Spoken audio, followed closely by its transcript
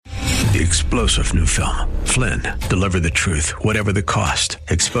The explosive new film, Flynn, deliver the truth, whatever the cost,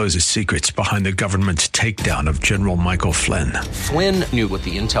 exposes secrets behind the government's takedown of General Michael Flynn. Flynn knew what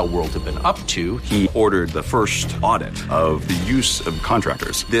the intel world had been up to. He ordered the first audit of the use of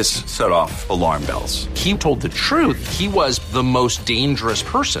contractors. This set off alarm bells. He told the truth. He was the most dangerous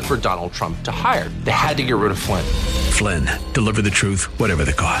person for Donald Trump to hire. They had to get rid of Flynn. Flynn, deliver the truth, whatever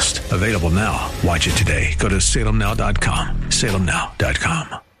the cost. Available now. Watch it today. Go to salemnow.com.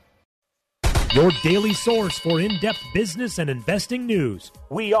 salemnow.com. Your daily source for in-depth business and investing news.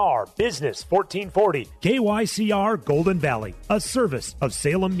 We are Business 1440, KYCR Golden Valley, a service of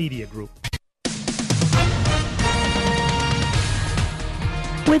Salem Media Group.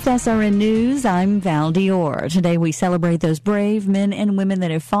 With SRN News, I'm Val Dior. Today we celebrate those brave men and women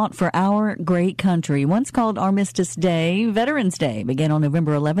that have fought for our great country. Once called Armistice Day, Veterans Day began on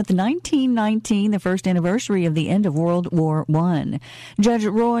November 11th, 1919, the first anniversary of the end of World War I. Judge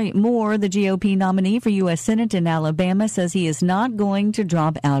Roy Moore, the GOP nominee for U.S. Senate in Alabama, says he is not going to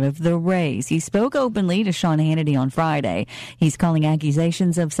drop out of the race. He spoke openly to Sean Hannity on Friday. He's calling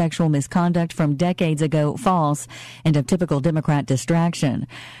accusations of sexual misconduct from decades ago false and of typical Democrat distraction.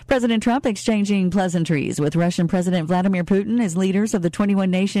 President Trump exchanging pleasantries with Russian President Vladimir Putin as leaders of the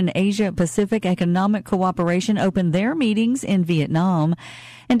 21-nation Asia-Pacific Economic Cooperation opened their meetings in Vietnam.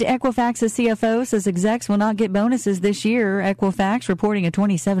 And Equifax's CFO says execs will not get bonuses this year. Equifax reporting a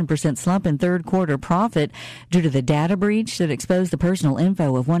 27% slump in third quarter profit due to the data breach that exposed the personal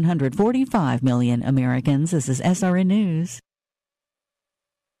info of 145 million Americans. This is SRN News.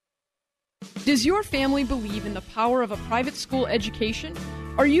 Does your family believe in the power of a private school education?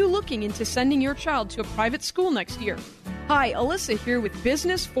 Are you looking into sending your child to a private school next year? Hi, Alyssa here with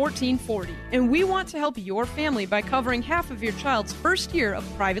Business 1440, and we want to help your family by covering half of your child's first year of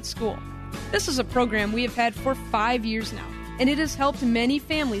private school. This is a program we have had for 5 years now, and it has helped many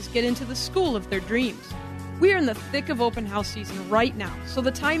families get into the school of their dreams. We are in the thick of open house season right now, so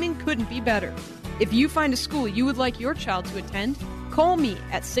the timing couldn't be better. If you find a school you would like your child to attend, call me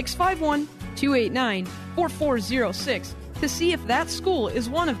at 651-289-4406 to see if that school is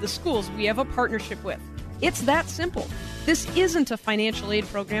one of the schools we have a partnership with. It's that simple. This isn't a financial aid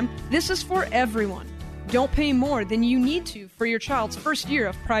program. This is for everyone. Don't pay more than you need to for your child's first year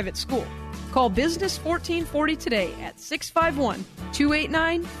of private school. Call Business 1440 today at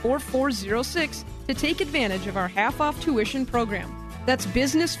 651-289-4406 to take advantage of our half-off tuition program. That's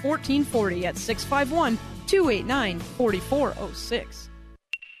Business 1440 at 651-289-4406.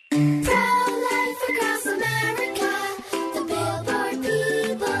 Pro-life across America, the Billboard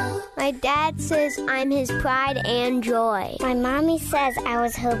people. My dad says I'm his pride and joy. My mommy says I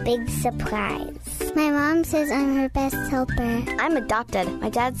was her big surprise. My mom says I'm her best helper. I'm adopted. My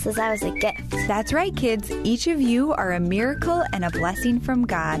dad says I was a gift. That's right, kids. Each of you are a miracle and a blessing from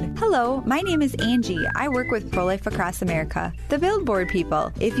God. Hello, my name is Angie. I work with Pro-Life Across America, the Billboard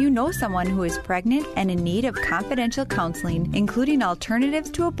people. If you know someone who is pregnant and in need of confidential counseling, including alternatives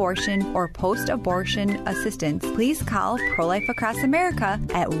to abortion or post-abortion assistance, please call Pro-Life Across America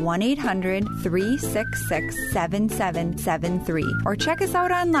at 1-800-366-7773 or check us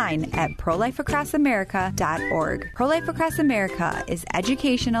out online at prolifeacrossamerica.org. Pro-Life Across America is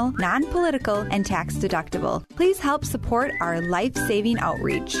educational, non-political, and tax-deductible. Please help support our life-saving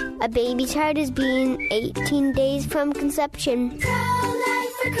outreach. A baby child is being 18 days from conception.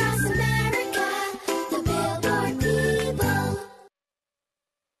 Pro-life across America, the Billboard people.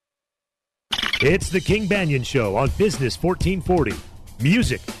 It's the King Banyan Show on Business 1440.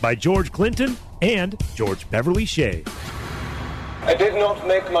 Music by George Clinton and George Beverly Shea. I did not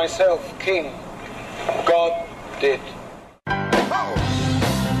make myself king. God did.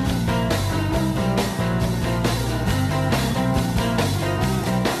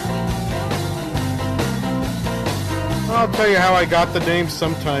 I'll tell you how I got the name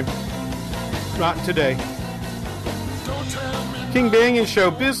sometime. Not today. King Banyan Show,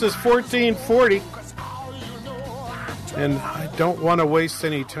 Business 1440. And I don't want to waste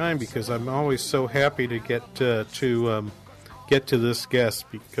any time because I'm always so happy to get to this guest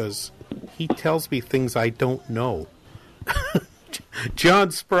because he tells me things I don't know.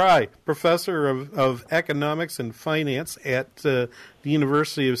 John Spry, professor of economics and finance at the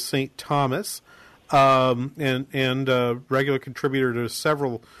University of St. Thomas, and regular contributor to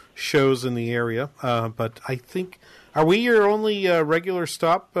several shows in the area. But I think, are we your only regular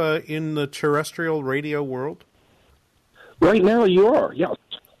stop in the terrestrial radio world? Right now you are, yes.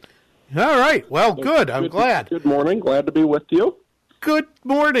 All right. Well, good. I'm glad. Good morning. Glad to be with you. Good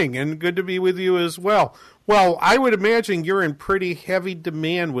morning, and good to be with you as well. Well, I would imagine you're in pretty heavy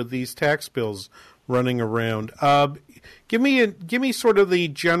demand with these tax bills running around. give me sort of the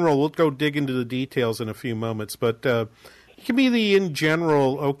general. We'll go dig into the details in a few moments, but give me the in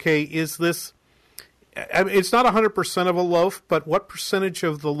general. Okay, is this? I mean, it's not 100% of a loaf, but what percentage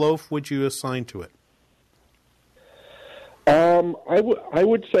of the loaf would you assign to it? I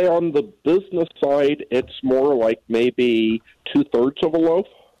would say on the business side, it's more like maybe 2/3 of a loaf.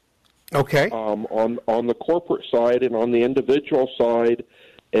 Okay. On the corporate side and on the individual side,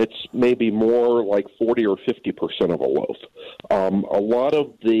 it's maybe more like 40 or 50% of a loaf. A lot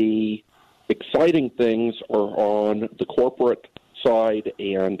of the exciting things are on the corporate side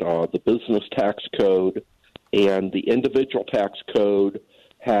and the business tax code, and the individual tax code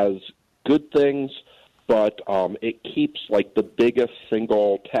has good things, but it keeps like the biggest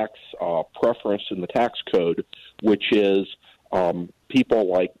single tax preference in the tax code, which is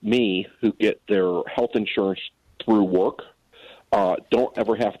people like me who get their health insurance through work don't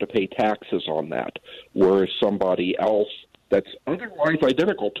ever have to pay taxes on that, whereas somebody else that's otherwise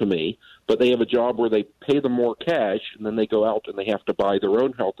identical to me, but they have a job where they pay them more cash, and then they go out and they have to buy their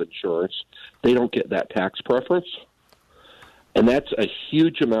own health insurance, they don't get that tax preference. And that's a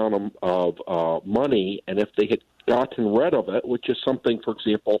huge amount of money, and if they had gotten rid of it, which is something, for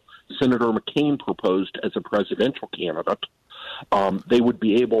example, Senator McCain proposed as a presidential candidate, they would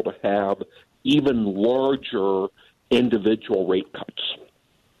be able to have even larger individual rate cuts.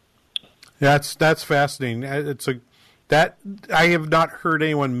 That's fascinating. I have not heard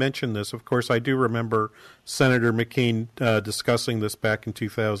anyone mention this. Of course, I do remember Senator McCain discussing this back in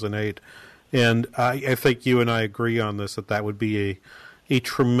 2008, and I think you and I agree on this that would be a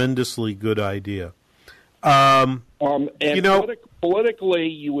tremendously good idea. Politically,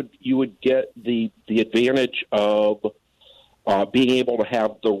 you would get the advantage of being able to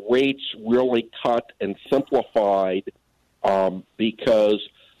have the rates really cut and simplified, because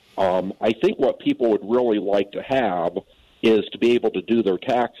I think what people would really like to have is to be able to do their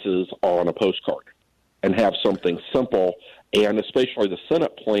taxes on a postcard and have something simple. And especially the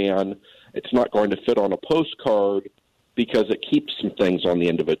Senate plan, it's not going to fit on a postcard because it keeps some things on the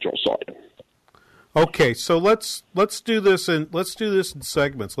individual side. Okay, so let's do this in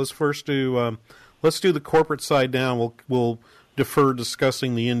segments. Let's first do the corporate side now. We'll defer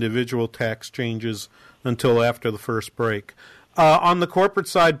discussing the individual tax changes until after the first break. On the corporate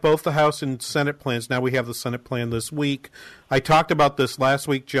side, both the House and Senate plans. Now we have the Senate plan this week. I talked about this last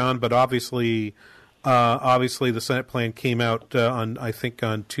week, John, but obviously the Senate plan came out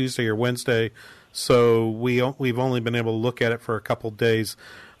on Tuesday or Wednesday, so we've only been able to look at it for a couple days.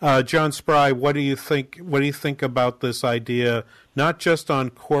 John Spry, what do you think? What do you think about this idea? Not just on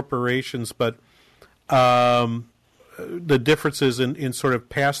corporations, but the differences in sort of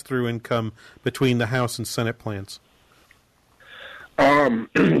pass-through income between the House and Senate plans.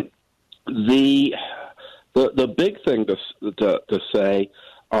 The big thing to say,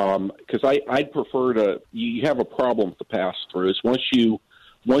 because I'd prefer to, you have a problem with the pass-throughs. Once you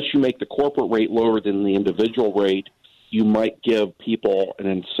make the corporate rate lower than the individual rate, you might give people an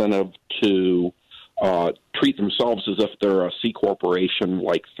incentive to treat themselves as if they're a C corporation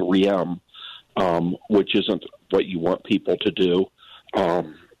like 3M, which isn't what you want people to do.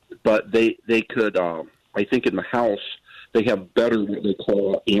 But they could, I think in the House, they have better what they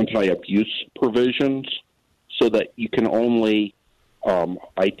call anti-abuse provisions, so that you can only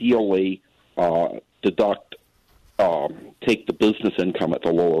ideally take the business income at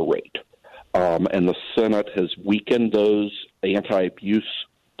the lower rate. And the Senate has weakened those anti-abuse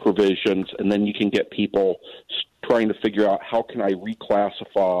provisions, and then you can get people trying to figure out how can I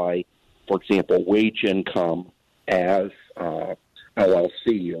reclassify, for example, wage income as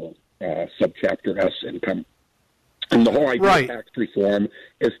LLC or subchapter S income. And the whole idea of tax reform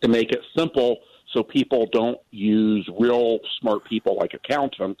is to make it simple so people don't use real smart people like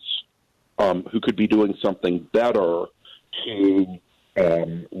accountants who could be doing something better to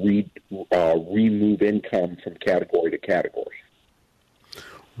remove income from category to category.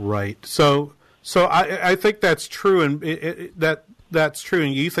 Right. So I think that's true, and that's true.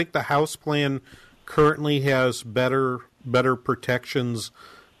 And you think the House plan currently has better protections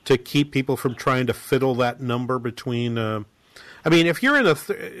to keep people from trying to fiddle that number between? I mean, if you're in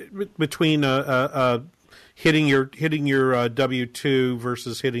between hitting your W-2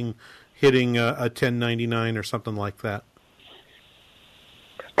 versus hitting a 1099 or something like that.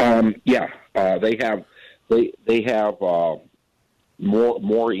 They have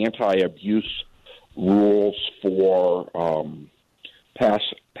more anti-abuse rules for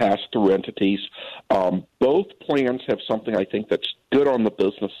pass-through entities. Both plans have something I think that's good on the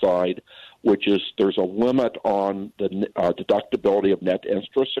business side, which is there's a limit on the deductibility of net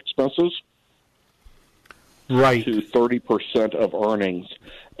interest expenses. right. to 30% of earnings.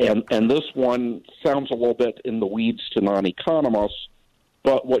 And this one sounds a little bit in the weeds to non-economists,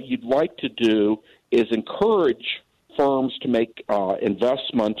 but what you'd like to do is encourage firms to make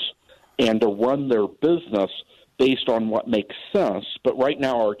investments and to run their business based on what makes sense. But right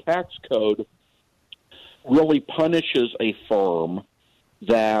now our tax code really punishes a firm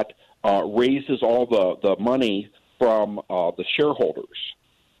that raises all the money from the shareholders,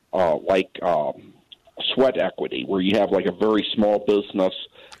 like sweat equity, where you have like a very small business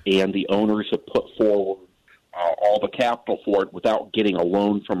and the owners have put forward all the capital for it without getting a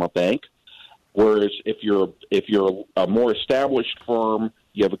loan from a bank. Whereas if you're a more established firm,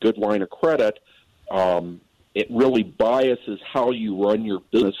 you have a good line of credit, it really biases how you run your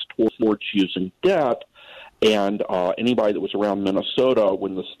business towards using debt. And anybody that was around Minnesota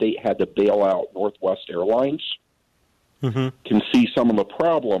when the state had to bail out Northwest Airlines can see some of the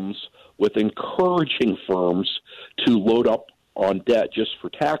problems with encouraging firms to load up on debt just for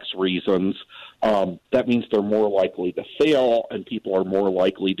tax reasons. That means they're more likely to fail, and people are more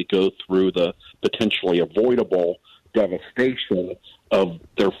likely to go through the potentially avoidable devastation of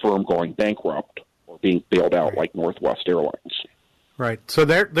their firm going bankrupt or being bailed out like Northwest Airlines. Right. So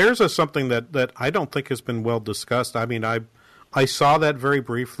there's something that I don't think has been well discussed. I mean, I saw that very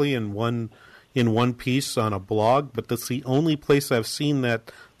briefly in one piece on a blog, but that's the only place I've seen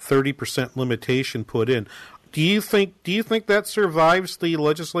that 30% limitation put in. Do you think that survives the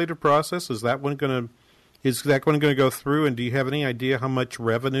legislative process? Is that one going to go through? And do you have any idea how much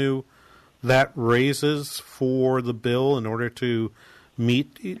revenue that raises for the bill in order to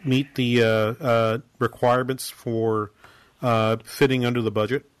meet the requirements for fitting under the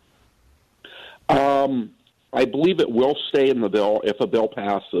budget? I believe it will stay in the bill. If a bill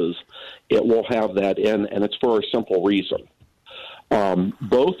passes, it will have that in, and it's for a simple reason.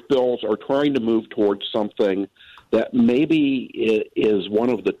 Both bills are trying to move towards something that maybe is one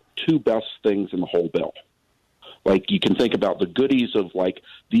of the two best things in the whole bill. Like, you can think about the goodies of, like,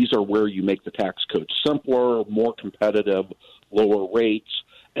 these are where you make the tax code simpler, more competitive, lower rates,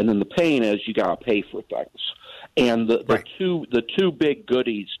 and then the pain is you got to pay for things. And the two big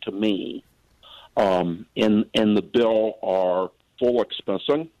goodies to me in the bill are full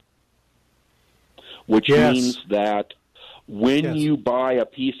expensing, which means that when you buy a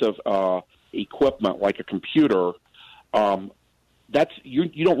piece of equipment like a computer, that's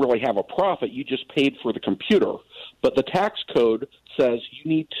you don't really have a profit. You just paid for the computer. But the tax code says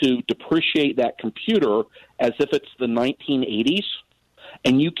you need to depreciate that computer as if it's the 1980s,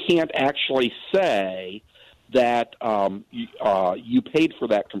 and you can't actually say that you paid for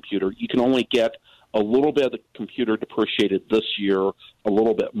that computer. You can only get a little bit of the computer depreciated this year, a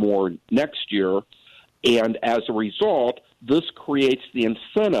little bit more next year, and as a result, this creates the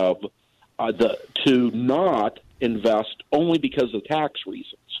incentive to not invest only because of tax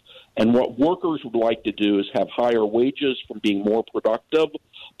reasons. And what workers would like to do is have higher wages from being more productive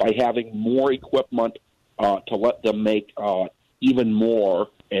by having more equipment to let them make even more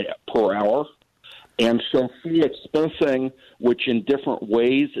per hour. And so full expensing, which in different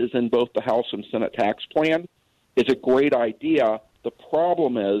ways is in both the House and Senate tax plan, is a great idea. The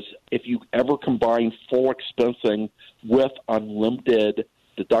problem is if you ever combine full expensing with unlimited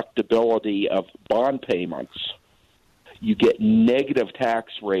deductibility of bond payments, you get negative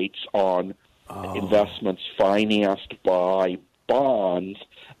tax rates on investments financed by bonds,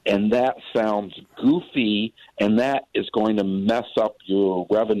 and that sounds goofy, and that is going to mess up your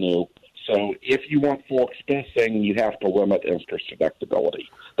revenue. So if you want full expensing, you have to limit interest deductibility.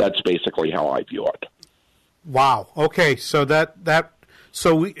 That's basically how I view it. Wow. Okay. So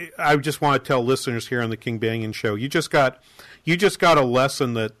I just want to tell listeners here on the King Banyan Show, you just got a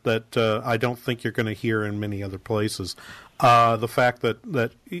lesson that I don't think you're going to hear in many other places. The fact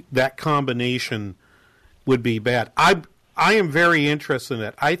that combination would be bad. I am very interested in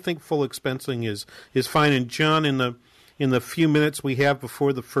that. I think full expensing is fine. And John, in the few minutes we have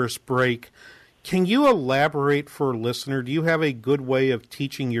before the first break, can you elaborate for a listener? Do you have a good way of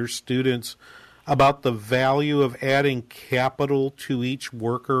teaching your students about the value of adding capital to each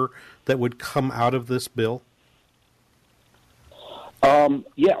worker that would come out of this bill?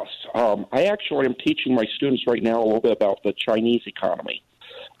 Yes. I actually am teaching my students right now a little bit about the Chinese economy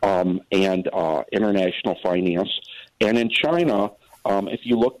and international finance. And in China, if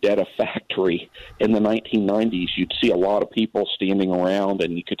you looked at a factory in the 1990s, you'd see a lot of people standing around,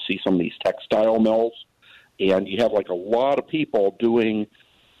 and you could see some of these textile mills. And you have like a lot of people doing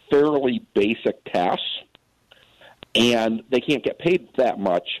fairly basic tasks, and they can't get paid that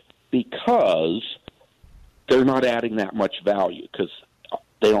much because they're not adding that much value. Because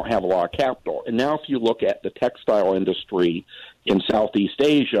they don't have a lot of capital. And now if you look at the textile industry in Southeast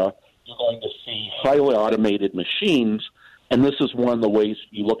Asia, you're going to see highly automated machines, and this is one of the ways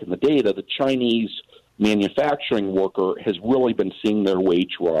you look in the data. The Chinese manufacturing worker has really been seeing their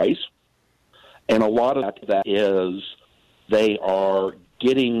wage rise, and a lot of that is they are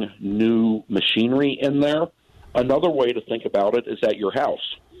getting new machinery in there. Another way to think about it is at your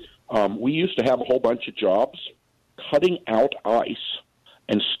house. We used to have a whole bunch of jobs cutting out ice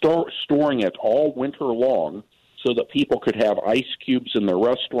and storing it all winter long so that people could have ice cubes in their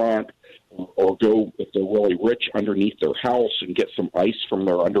restaurant or go, if they're really rich, underneath their house and get some ice from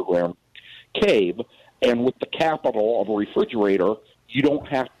their underground cave. And with the capital of a refrigerator, you don't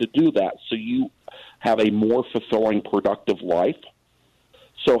have to do that, so you have a more fulfilling, productive life.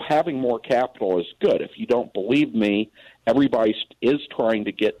 So having more capital is good. If you don't believe me, everybody is trying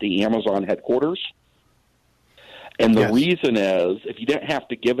to get the Amazon headquarters. And the reason is, if you didn't have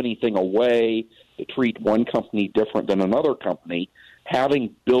to give anything away to treat one company different than another company,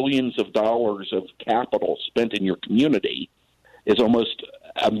 having billions of dollars of capital spent in your community is almost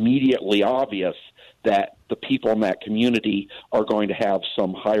immediately obvious that the people in that community are going to have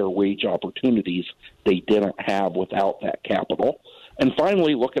some higher wage opportunities they didn't have without that capital. And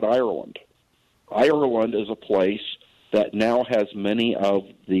finally, look at Ireland. Ireland is a place that now has many of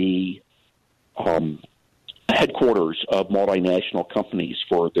the headquarters of multinational companies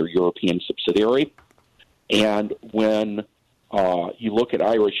for their European subsidiary. And when you look at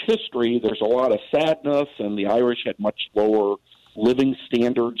Irish history, there's a lot of sadness, and the Irish had much lower living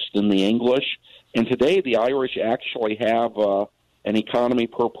standards than the English. And today the Irish actually have an economy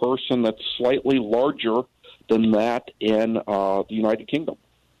per person that's slightly larger than that in the United Kingdom.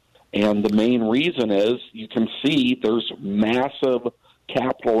 And the main reason is you can see there's massive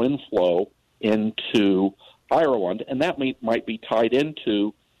capital inflow into Ireland, and that might be tied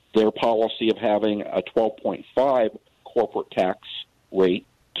into their policy of having a 12.5 corporate tax rate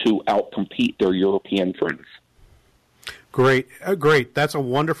to outcompete their European friends. Great. That's a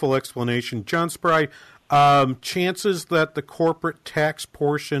wonderful explanation. John Spry, chances that the corporate tax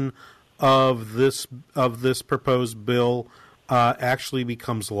portion of this proposed bill actually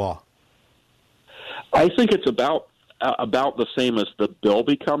becomes law? I think it's about the same as the bill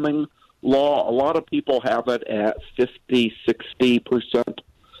becoming law. A lot of people have it at 50-60%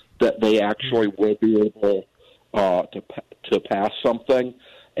 that they actually will be able to pass something.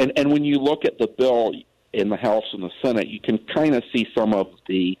 And when you look at the bill in the House and the Senate, you can kind of see some of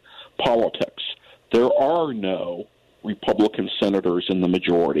the politics. There are no Republican senators in the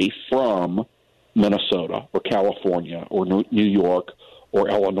majority from Minnesota or California or New York or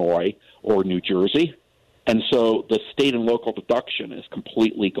Illinois or New Jersey. And so the state and local deduction is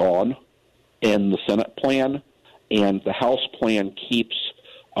completely gone in the Senate plan, and the House plan keeps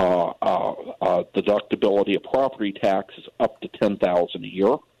deductibility of property taxes up to $10,000 a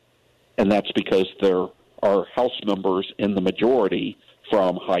year, and that's because there are House members in the majority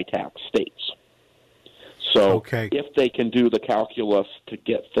from high-tax states. So if they can do the calculus to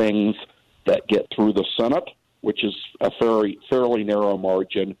get things that get through the Senate, which is a fairly narrow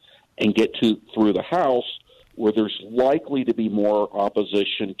margin, and get through the House, where there's likely to be more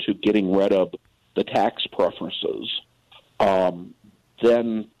opposition to getting rid of the tax preferences,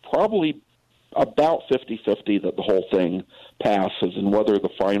 then probably about 50-50 that the whole thing passes. And whether the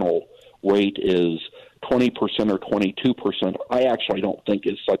final rate is 20% or 22%, I actually don't think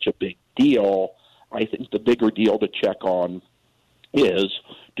is such a big deal. I think the bigger deal to check on is,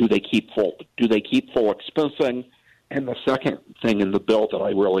 do they keep full expensing? And the second thing in the bill that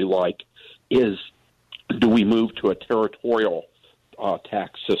I really like is, do we move to a territorial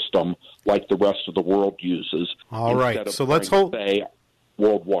tax system like the rest of the world uses? All right, so let's hold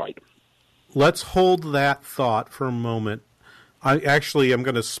worldwide. Let's hold that thought for a moment. I'm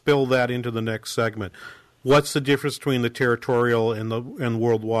going to spill that into the next segment. What's the difference between the territorial and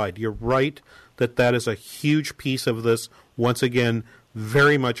worldwide? You're right that is a huge piece of this. Once again,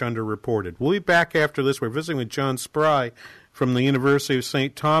 very much underreported. We'll be back after this. We're visiting with John Spry from the University of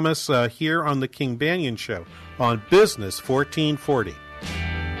St. Thomas here on the King Banyan Show on Business 1440.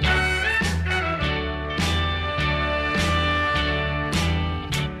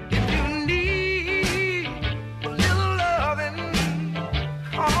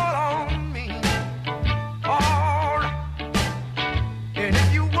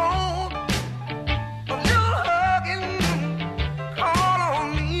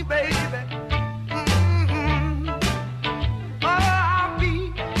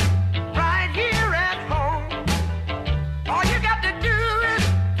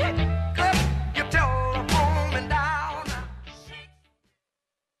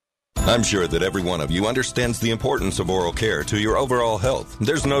 I'm sure that every one of you understands the importance of oral care to your overall health.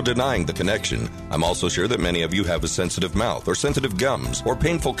 There's no denying the connection. I'm also sure that many of you have a sensitive mouth or sensitive gums or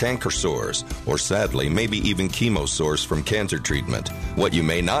painful canker sores or sadly maybe even chemo sores from cancer treatment. What you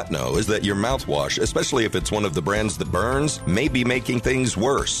may not know is that your mouthwash, especially if it's one of the brands that burns, may be making things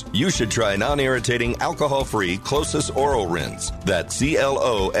worse. You should try non-irritating alcohol-free Closis Oral Rinse. That's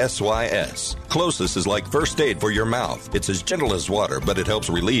CLOSYS. Closis is like first aid for your mouth. It's as gentle as water, but it helps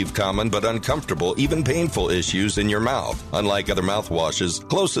relieve common but uncomfortable, even painful issues in your mouth. Unlike other mouthwashes,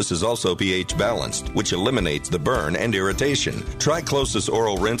 Closis is also pH balanced, which eliminates the burn and irritation. Try Closis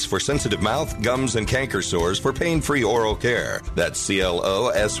Oral Rinse for sensitive mouth, gums, and canker sores for pain-free oral care. That's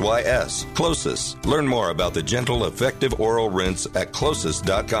CLOSYS. Closis. Learn more about the gentle, effective oral rinse at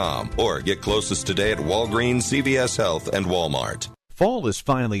Closis.com or get Closis today at Walgreens, CVS Health, and Walmart. Fall is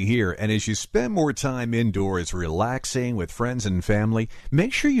finally here, and as you spend more time indoors relaxing with friends and family,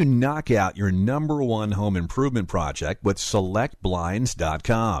 make sure you knock out your #1 home improvement project with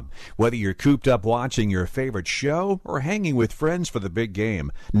SelectBlinds.com. Whether you're cooped up watching your favorite show or hanging with friends for the big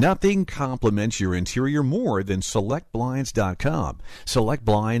game, nothing complements your interior more than SelectBlinds.com. Select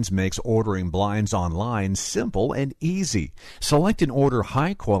Blinds makes ordering blinds online simple and easy. Select and order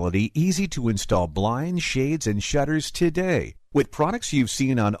high-quality, easy-to-install blinds, shades, and shutters today. With products you've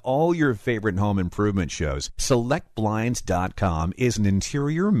seen on all your favorite home improvement shows, SelectBlinds.com is an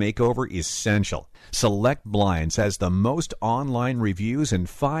interior makeover essential. Select Blinds has the most online reviews and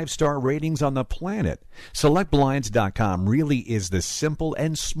 5-star ratings on the planet. SelectBlinds.com really is the simple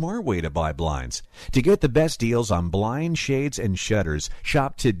and smart way to buy blinds. To get the best deals on blinds, shades, and shutters,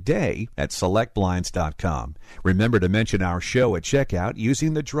 shop today at SelectBlinds.com. Remember to mention our show at checkout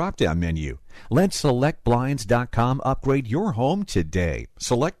using the drop-down menu. Let SelectBlinds.com upgrade your home today.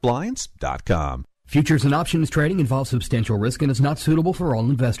 SelectBlinds.com. Futures and options trading involves substantial risk and is not suitable for all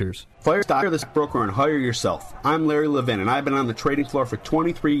investors. Fire the broker and hire yourself. I'm Larry Levin, and I've been on the trading floor for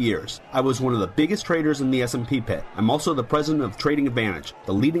 23 years. I was one of the biggest traders in the S&P pit. I'm also the president of Trading Advantage,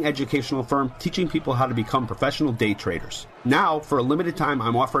 the leading educational firm teaching people how to become professional day traders. Now, for a limited time,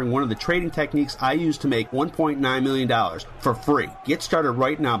 I'm offering one of the trading techniques I use to make $1.9 million for free. Get started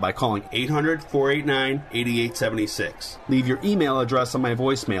right now by calling 800-489-8876. Leave your email address on my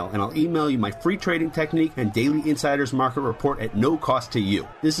voicemail, and I'll email you my free trading technique and daily insider's market report at no cost to you.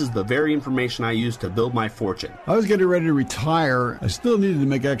 This is the very information I use to build my fortune. I was getting ready to retire. I still needed to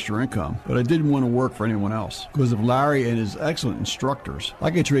make extra income, but I didn't want to work for anyone else. Because of Larry and his excellent instructors,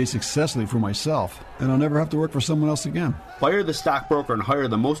 I could trade successfully for myself, and I'll never have to work for someone else again. Fire the stockbroker and hire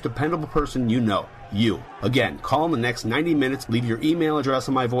the most dependable person you know. You. Again, call in the next 90 minutes. Leave your email address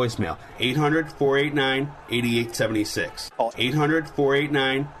on my voicemail. 800-489-8876. Call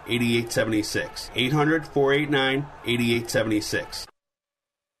 800-489-8876. 800-489-8876.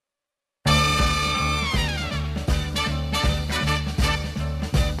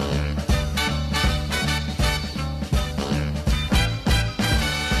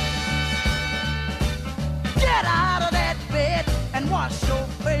 Get out of that bed and wash your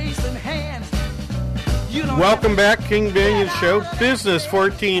face and hands. Welcome back, King Banyan Show, Business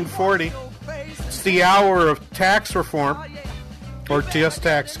 1440. It's the hour of tax reform, or just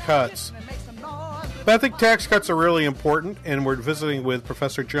tax cuts. But I think tax cuts are really important, and we're visiting with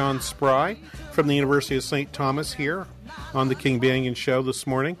Professor John Spry from the University of St. Thomas here on the King Banyan Show this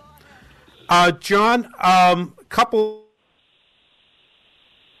morning. John, couple...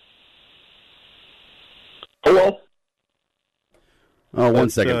 Hello? Oh, one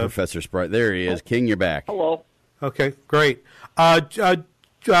second, Professor Spry. There he is. King, you're back. Hello. Okay, great. John,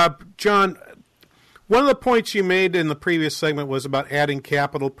 one of the points you made in the previous segment was about adding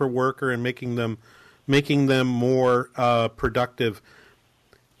capital per worker and making them more productive.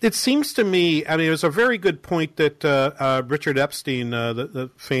 It seems to me, I mean, it was a very good point that Richard Epstein,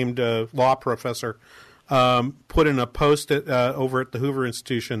 the famed law professor, put in a post over at the Hoover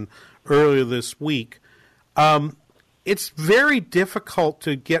Institution earlier this week. It's very difficult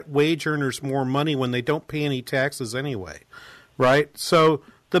to get wage earners more money when they don't pay any taxes anyway, right? So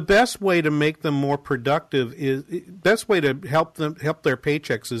the best way to make them more productive best way to help their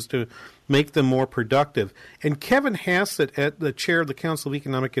paychecks is to make them more productive. And Kevin Hassett, at the chair of the Council of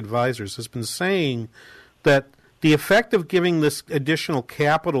Economic Advisors, has been saying that the effect of giving this additional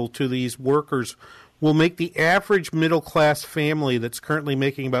capital to these workers will make the average middle-class family that's currently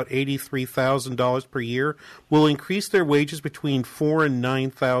making about $83,000 per year will increase their wages between $4,000 and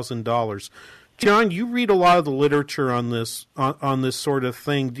 $9,000. John, you read a lot of the literature on this sort of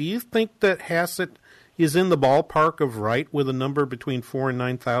thing. Do you think that Hassett is in the ballpark of right with a number between 4,000 and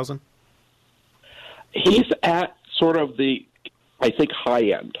 9,000? He's at sort of the, I think, high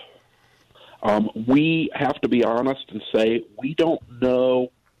end. We have to be honest and say we don't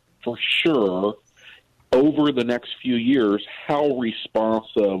know for sure over the next few years how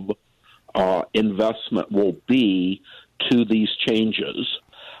responsive investment will be to these changes.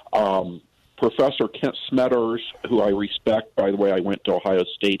 Professor Kent Smetters, who I respect, by the way, I went to Ohio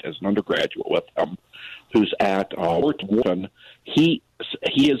State as an undergraduate with him, who's at Wharton, he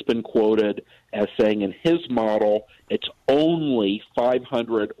has been quoted as saying in his model it's only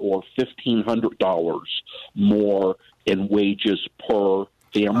 $500 or $1,500 more in wages per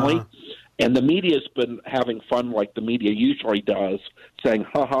family. And the media's been having fun like the media usually does, saying,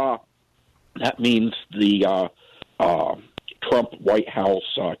 that means the Trump White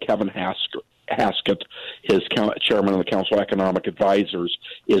House, Kevin Haskett, his chairman of the Council of Economic Advisors,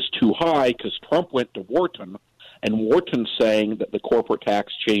 is too high because Trump went to Wharton, and Wharton's saying that the corporate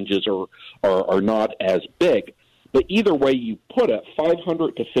tax changes are not as big. But either way you put it,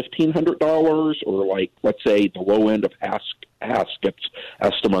 $500 to $1,500, or like, let's say, the low end of Haskett's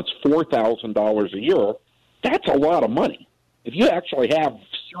estimates, $4,000 a year, that's a lot of money. If you actually have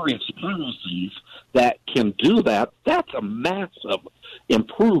serious policies that can do that, that's a massive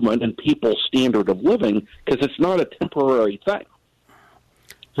improvement in people's standard of living because it's not a temporary thing.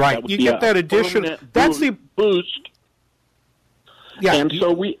 Right. You get that additional. That's the boost. Yeah. And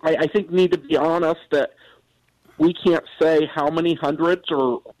so I think, need to be honest that we can't say how many hundreds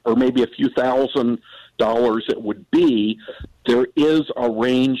or maybe a few $1,000 it would be. There is a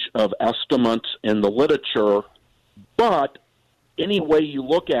range of estimates in the literature, but any way you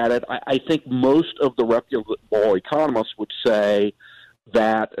look at it, I think most of the reputable economists would say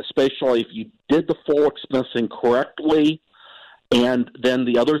that, especially if you did the full expensing correctly, and then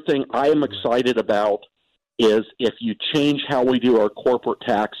the other thing I am excited about is if you change how we do our corporate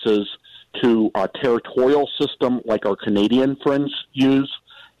taxes to a territorial system like our Canadian friends use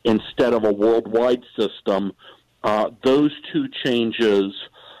instead of a worldwide system, those two changes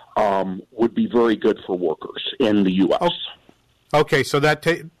would be very good for workers in the U.S. Okay, so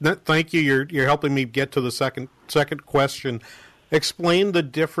thank you. You're helping me get to the second question. Explain the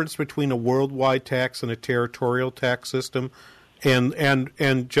difference between a worldwide tax and a territorial tax system,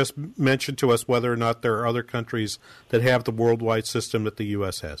 and just mention to us whether or not there are other countries that have the worldwide system that the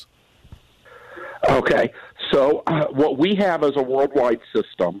U.S. has. Okay, so what we have as a worldwide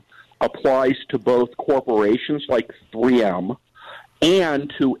system applies to both corporations like 3M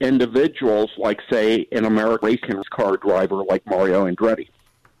and to individuals like, say, an American race car driver like Mario Andretti.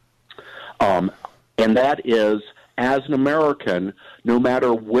 And that is, as an American, no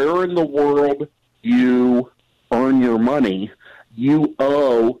matter where in the world you earn your money, you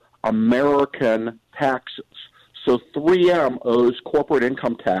owe American taxes. So 3M owes corporate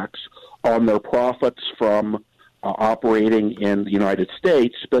income tax on their profits from operating in the United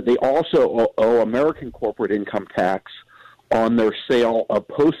States, but they also owe American corporate income tax on their sale of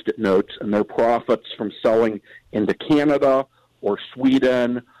Post-it notes and their profits from selling into Canada or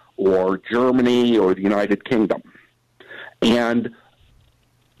Sweden or Germany or the United Kingdom. And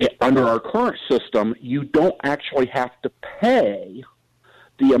under our current system, you don't actually have to pay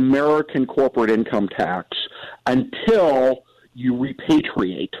the American corporate income tax until you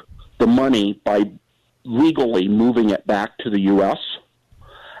repatriate the money by legally moving it back to the U.S.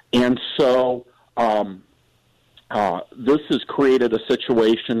 And so this has created a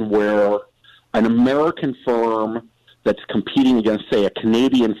situation where an American firm that's competing against, say, a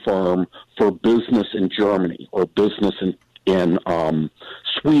Canadian firm for business in Germany or business in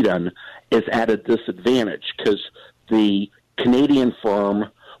Sweden is at a disadvantage because the Canadian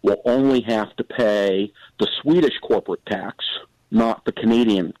firm will only have to pay the Swedish corporate tax, not the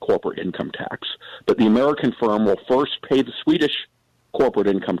Canadian corporate income tax. But the American firm will first pay the Swedish corporate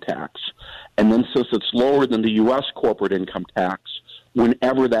income tax, and then since it's lower than the U.S. corporate income tax,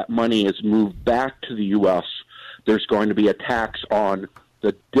 whenever that money is moved back to the U.S., there's going to be a tax on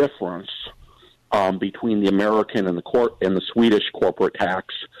the difference between the American and the Swedish corporate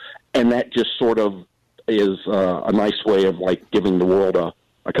tax, and that just sort of is a nice way of like giving the world a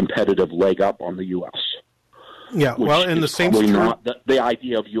competitive leg up on the U.S. Yeah, well, and the same is not the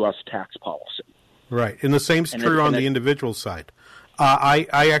idea of U.S. tax policy. Right, and the same's true on the individual side. I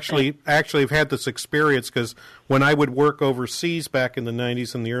actually have had this experience because when I would work overseas back in the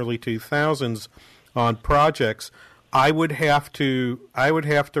 90s and the early 2000s on projects, I would have to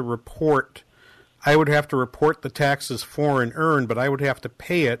report the taxes foreign earned, but I would have to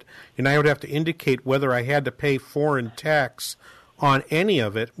pay it, and I would have to indicate whether I had to pay foreign tax on any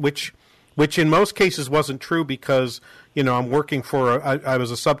of it, which in most cases wasn't true because, I'm working I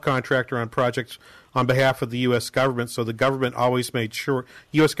was a subcontractor on projects on behalf of the U.S. government. So the government always made sure,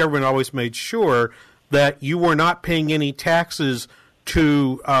 U.S. government always made sure that you were not paying any taxes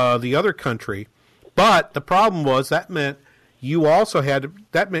to the other country. But the problem was that meant you also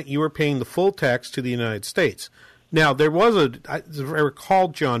that meant you were paying the full tax to the United States. Now, there was as I recall,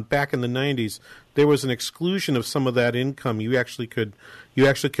 John, back in the 90s, there was an exclusion of some of that income. You actually could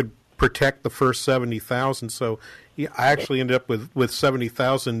protect the first $70,000. So I actually ended up with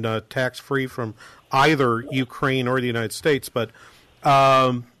 $70,000 tax free from either Ukraine or the United States. But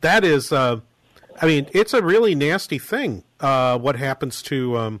that is, it's a really nasty thing. What happens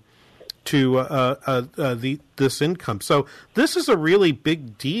to this income? So this is a really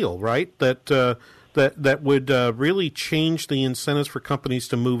big deal, right? That would really change the incentives for companies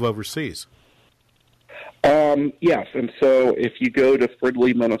to move overseas. Yes, and so if you go to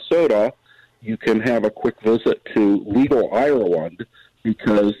Fridley, Minnesota, you can have a quick visit to legal Ireland,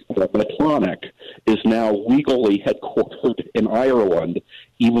 because Medtronic is now legally headquartered in Ireland,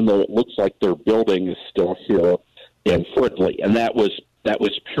 even though it looks like their building is still here in Fridley. And that was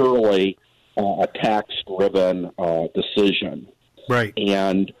purely a tax-driven decision. Right.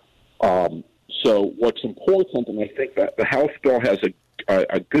 And so what's important, and I think that the House bill has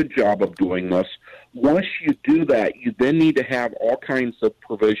a good job of doing this, once you do that, you then need to have all kinds of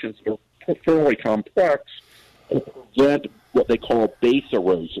provisions that are fairly complex to prevent what they call base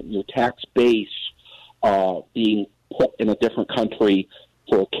erosion, your tax base being put in a different country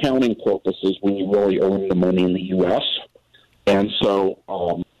for accounting purposes when you really earn the money in the U.S. And so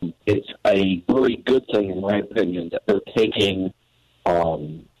it's a very good thing, in my opinion, that they're taking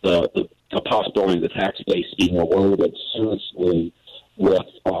the possibility of the tax base being eroded seriously with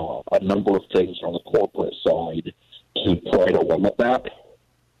a number of things on the corporate side to try to limit that.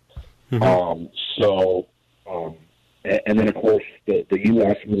 Mm-hmm. And then, of course, the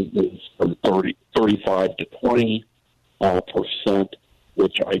U.S. moves from 35 to 20%,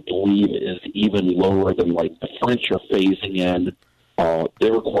 which I believe is even lower than, like, the French are phasing in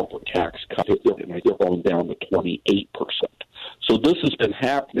their corporate tax cut, and they're going down to 28%. So this has been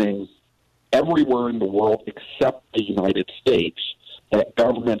happening everywhere in the world except the United States, that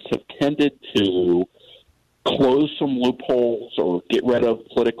governments have tended to close some loopholes or get rid of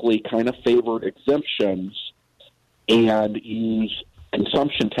politically kind of favored exemptions and use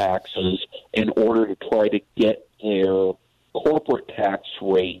consumption taxes in order to try to get their corporate tax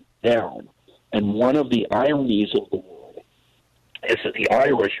rate down. And one of the ironies of the world is that the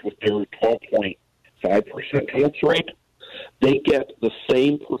Irish, with their 12.5% tax rate, they get the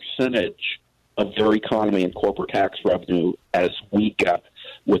same percentage of their economy and corporate tax revenue as we get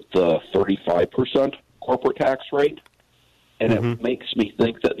with the 35% corporate tax rate. And it makes me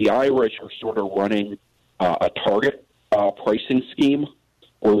think that the Irish are sort of running a target pricing scheme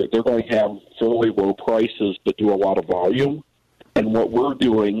where they're going to have fairly low prices but do a lot of volume. And what we're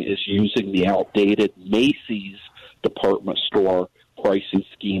doing is using the outdated Macy's department store pricing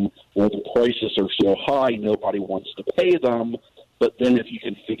scheme where the prices are so high nobody wants to pay them. But then if you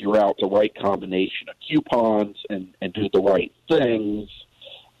can figure out the right combination of coupons and do the right things,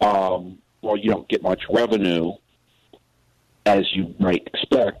 well, you don't get much revenue as you might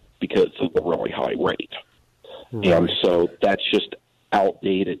expect because of the really high rate. Right. And so that's just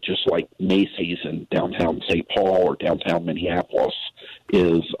outdated, just like Macy's in downtown St. Paul or downtown Minneapolis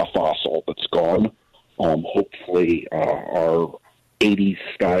is a fossil that's gone. Hopefully our 80s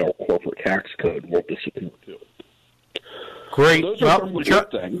style corporate tax code will disappear too. Great. So those are some of the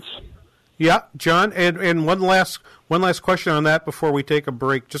good things. Yeah, John, and one last question on that before we take a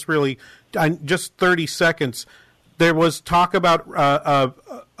break. Just 30 seconds. There was talk about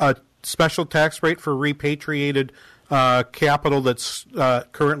a special tax rate for repatriated capital that's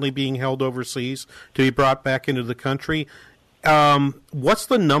currently being held overseas to be brought back into the country. What's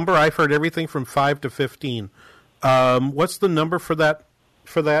the number? I've heard everything from 5 to 15. What's the number for that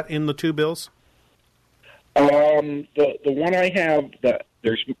in the two bills? The one I have, that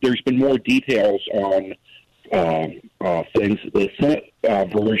there's been more details on things. The Senate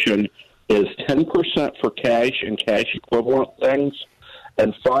version is 10% for cash and cash equivalent things,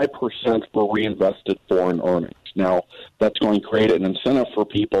 and 5% for reinvested foreign earnings. Now, that's going to create an incentive for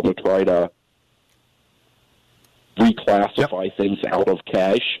people to try to reclassify things out of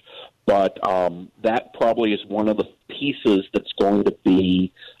cash, but that probably is one of the pieces that's going to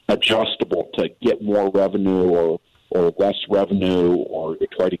be adjustable to get more revenue or less revenue, or to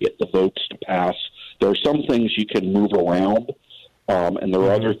try to get the votes to pass. There are some things you can move around, and there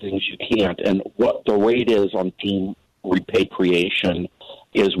are other things you can't. And what the rate is on team repatriation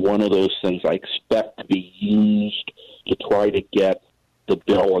is one of those things I expect to be used to try to get the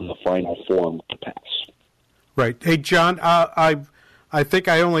bill in the final form to pass. Right. Hey, John, I think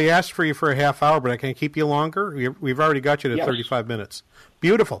I only asked for you for a half hour, but I can keep you longer. We've already got you to 35 minutes.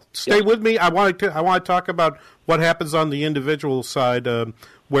 Beautiful. Stay with me. I want to talk about what happens on the individual side,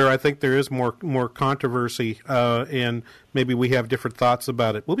 where I think there is more controversy, and maybe we have different thoughts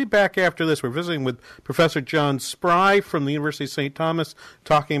about it. We'll be back after this. We're visiting with Professor John Spry from the University of St. Thomas,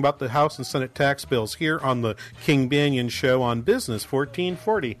 talking about the House and Senate tax bills here on the King Banyan Show on Business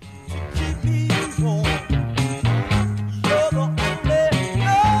 1440.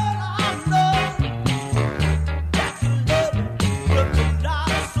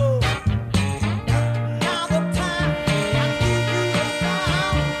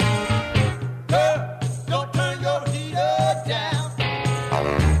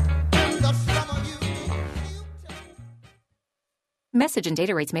 Message and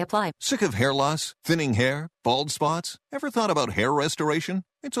data rates may apply. Sick of hair loss, thinning hair, bald spots? Ever thought about hair restoration?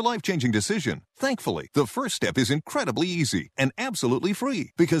 It's a life-changing decision. Thankfully, the first step is incredibly easy and absolutely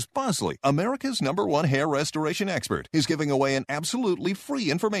free because Bosley, America's #1 hair restoration expert, is giving away an absolutely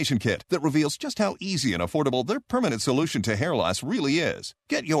free information kit that reveals just how easy and affordable their permanent solution to hair loss really is.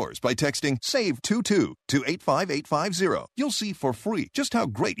 Get yours by texting SAVE22 to 85850. You'll see for free just how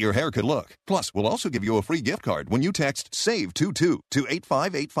great your hair could look. Plus, we'll also give you a free gift card when you text SAVE22 to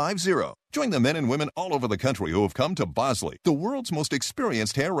 85850. Join the men and women all over the country who have come to Bosley, the world's most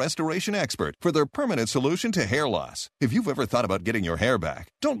experienced hair restoration expert, for their permanent solution to hair loss. If you've ever thought about getting your hair back,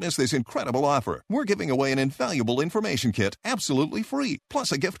 don't miss this incredible offer. We're giving away an invaluable information kit absolutely free,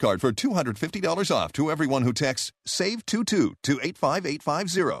 plus a gift card for $250 off to everyone who texts SAVE22 to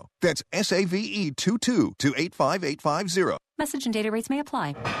 85850. That's SAVE22 to 85850. Message and data rates may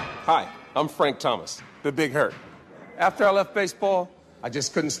apply. Hi, I'm Frank Thomas, the Big Hurt. After I left baseball, I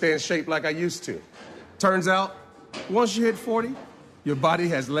just couldn't stay in shape like I used to. Turns out, once you hit 40, your body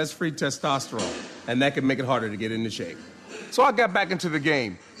has less free testosterone, and that can make it harder to get into shape. So I got back into the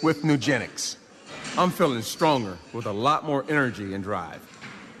game with Nugenics. I'm feeling stronger with a lot more energy and drive.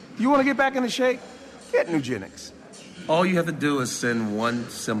 You want to get back into shape? Get Nugenics. All you have to do is send one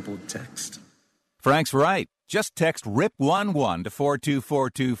simple text. Frank's right. Just text RIP11 to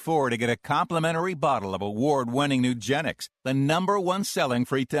 42424 to get a complimentary bottle of award-winning Nugenics, the #1 selling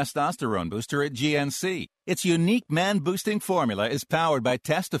free testosterone booster at GNC. Its unique man-boosting formula is powered by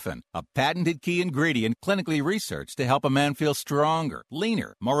Testofen, a patented key ingredient clinically researched to help a man feel stronger,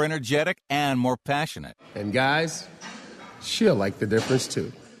 leaner, more energetic, and more passionate. And guys, she'll like the difference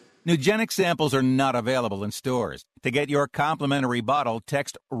too. Nugenic samples are not available in stores. To get your complimentary bottle,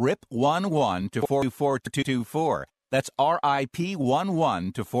 text RIP11 to 42424. That's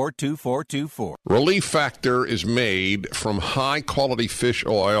RIP11 to 42424. Relief Factor is made from high-quality fish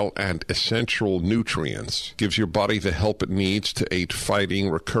oil and essential nutrients. Gives your body the help it needs to aid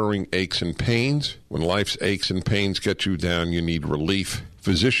fighting recurring aches and pains. When life's aches and pains get you down, you need relief.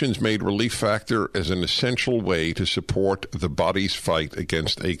 Physicians made Relief Factor as an essential way to support the body's fight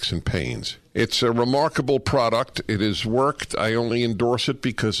against aches and pains. It's a remarkable product. It has worked. I only endorse it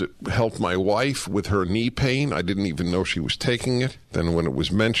because it helped my wife with her knee pain. I didn't even know she was taking it. Then when it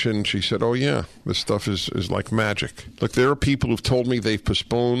was mentioned, she said, oh yeah, this stuff is like magic. Look, there are people who've told me they've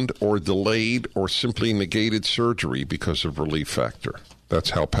postponed or delayed or simply negated surgery because of Relief Factor.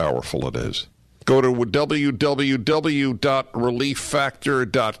 That's how powerful it is. Go to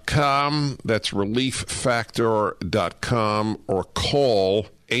www.relieffactor.com. That's relieffactor.com, or call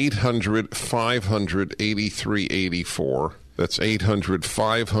 800-500-8384. That's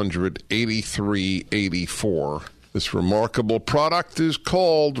 800-500-8384. This remarkable product is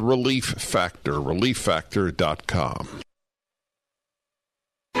called Relief Factor. relieffactor.com.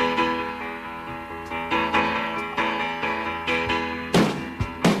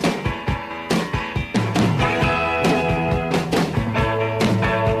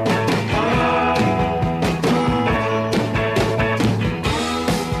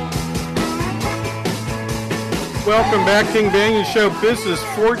 Welcome back, King Banyan Show, Business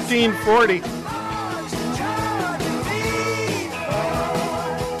 1440. There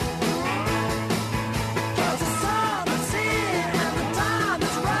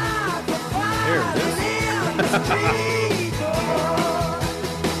it is.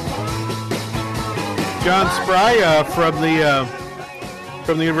 John Spry from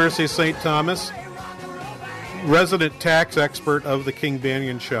the University of St. Thomas, resident tax expert of the King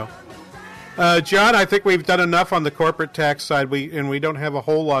Banyan Show. John, I think we've done enough on the corporate tax side, we don't have a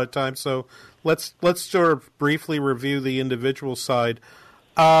whole lot of time, so let's sort of briefly review the individual side.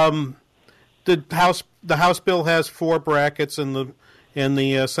 The House bill has 4 brackets, and and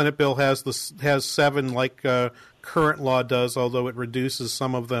the Senate bill has 7 like current law does, although it reduces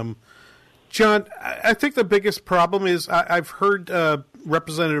some of them. John, I think the biggest problem is I've heard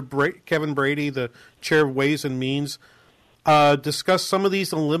Representative Kevin Brady, the chair of Ways and Means, discuss some of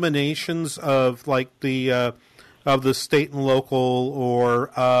these eliminations of like the state and local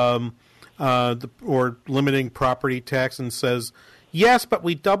or limiting property tax, and says, yes, but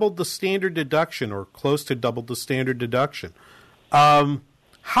we doubled the standard deduction or close to doubled the standard deduction.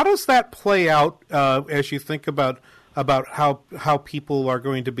 How does that play out as you think about how people are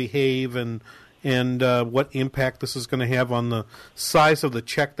going to behave and what impact this is going to have on the size of the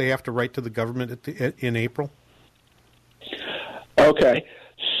check they have to write to the government in April? Okay,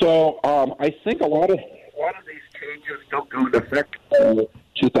 so I think a lot of these changes don't go into effect until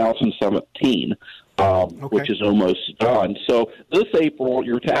 2017, which is almost done. So this April,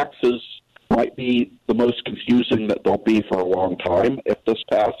 your taxes might be the most confusing that they'll be for a long time if this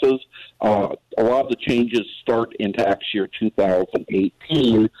passes. A lot of the changes start in tax year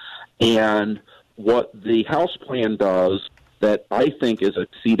 2018, and what the House plan does that I think is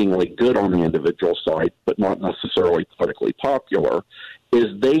exceedingly good on the individual side, but not necessarily politically popular, is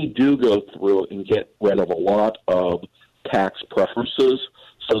they do go through and get rid of a lot of tax preferences.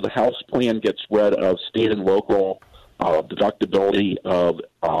 So the House plan gets rid of state and local deductibility of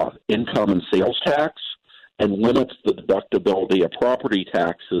income and sales tax and limits the deductibility of property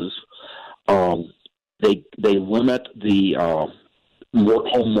taxes. They limit the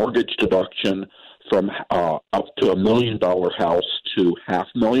home mortgage deduction from up to $1 million house to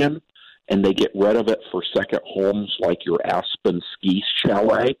 $500,000, and they get rid of it for second homes like your Aspen ski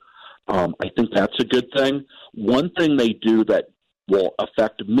chalet. I think that's a good thing. One thing they do that will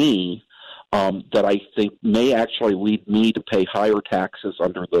affect me, that I think may actually lead me to pay higher taxes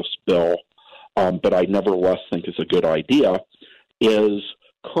under this bill, but I nevertheless think is a good idea, is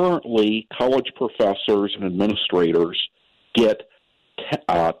currently college professors and administrators get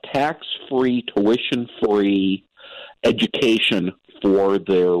tax-free, tuition-free education for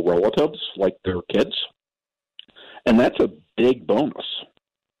their relatives, like their kids. And that's a big bonus.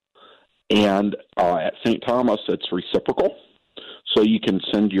 And at St. Thomas, it's reciprocal. So you can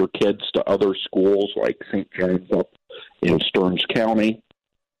send your kids to other schools like St. James up in Stearns County.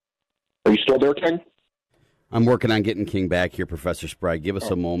 Are you still there, King? I'm working on getting King back here, Professor Spry. Give us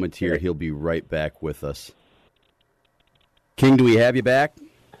a moment here. He'll be right back with us. King, do we have you back?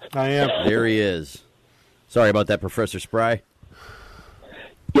 I am. There he is. Sorry about that, Professor Spry.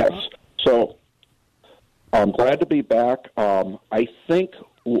 Yes. So I'm glad to be back. I think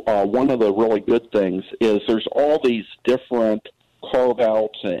one of the really good things is there's all these different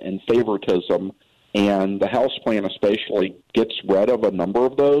carve-outs and favoritism, and the House plan especially gets rid of a number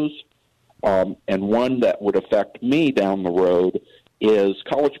of those. And one that would affect me down the road is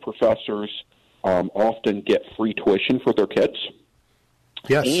college professors often get free tuition for their kids.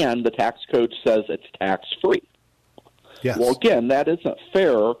 Yes. And the tax code says it's tax-free. Yes. Well, again, that isn't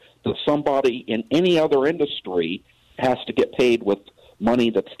fair that somebody in any other industry has to get paid with money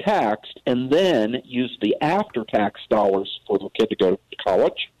that's taxed and then use the after-tax dollars for their kid to go to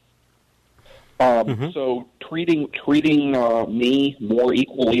college. So treating me more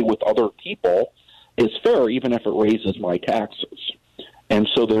equally with other people is fair, even if it raises my taxes. And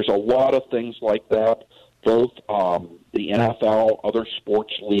so there's a lot of things like that, both the NFL, other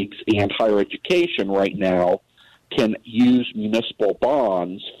sports leagues, and higher education right now can use municipal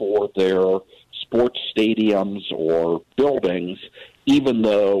bonds for their sports stadiums or buildings, even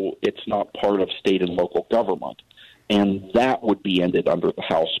though it's not part of state and local government. And that would be ended under the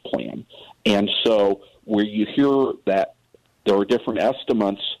House plan. And so where you hear that there are different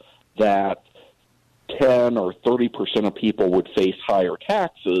estimates that 10 or 30% of people would face higher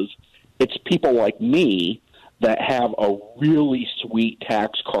taxes, it's people like me that have a really sweet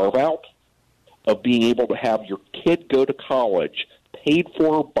tax carve-out of being able to have your kid go to college paid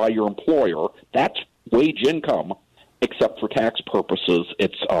for by your employer. That's wage income, except for tax purposes,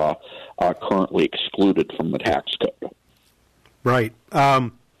 it's currently excluded from the tax code. Right.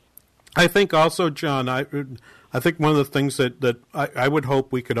 I think also, John, I think one of the things that I would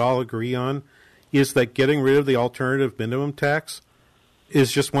hope we could all agree on is that getting rid of the alternative minimum tax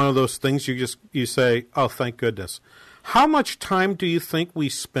is just one of those things you say, oh, thank goodness. How much time do you think we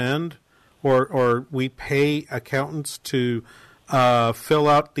spend or we pay accountants to fill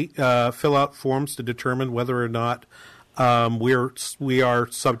out forms to determine whether or not we are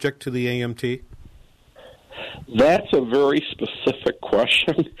subject to the AMT? That's a very specific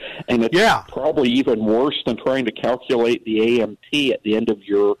question, and it's probably even worse than trying to calculate the AMT at the end of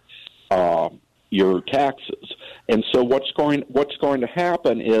your taxes. And so what's going to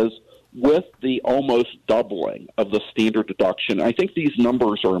happen is, with the almost doubling of the standard deduction, I think these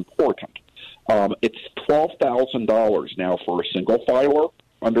numbers are important. It's $12,000 now for a single filer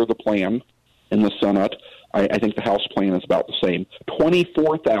under the plan in the Senate. I think the House plan is about the same.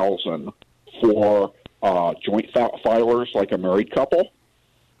 $24,000 for joint filers, like a married couple.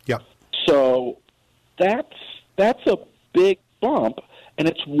 Yeah. So that's a big bump, and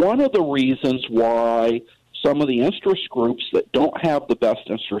it's one of the reasons why some of the interest groups that don't have the best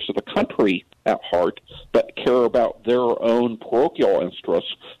interests of the country at heart, but care about their own parochial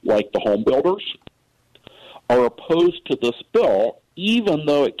interests, like the home builders, are opposed to this bill, even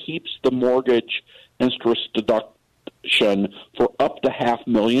though it keeps the mortgage interest deduction for up to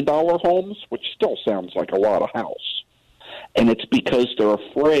 $500,000 homes, which still sounds like a lot of house. And it's because they're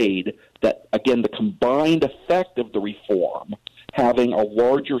afraid that, again, the combined effect of the reform, having a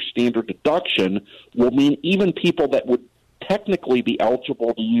larger standard deduction, will mean even people that would technically be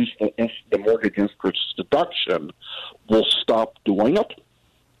eligible to use the mortgage interest deduction will stop doing it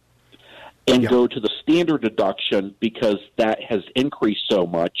and go to the standard deduction because that has increased so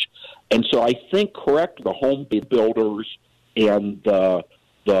much. And so I think, correct, the home builders and the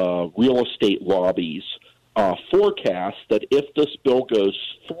real estate lobbies forecast that if this bill goes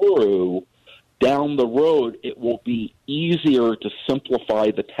through, down the road, it will be easier to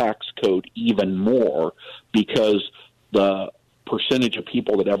simplify the tax code even more, because the percentage of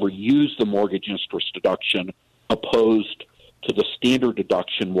people that ever use the mortgage interest deduction opposed to the standard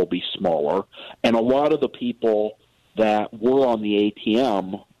deduction will be smaller. And a lot of the people that were on the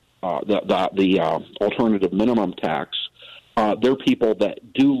ATM, the alternative minimum tax, they're people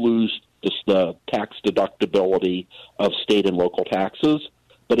that do lose the tax deductibility of state and local taxes,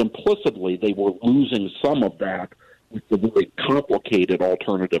 but implicitly they were losing some of that with the very complicated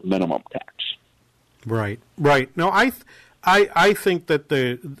alternative minimum tax. Right. No, I think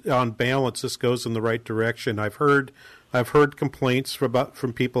that on balance this goes in the right direction. I've heard complaints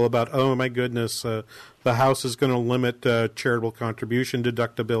from people about, oh my goodness, the House is going to limit charitable contribution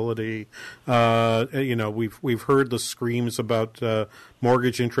deductibility. We've heard the screams about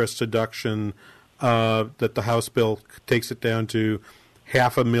mortgage interest deduction, that the House bill takes it down to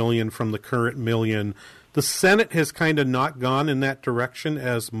 $500,000 from the current $1 million. The Senate has kind of not gone in that direction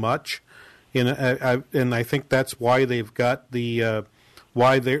as much, and I think that's why they've got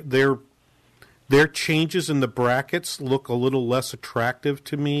why their changes in the brackets look a little less attractive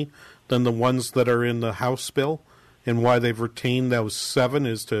to me than the ones that are in the House bill, and why they've retained those 7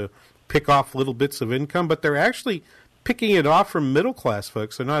 is to pick off little bits of income, but they're actually picking it off from middle class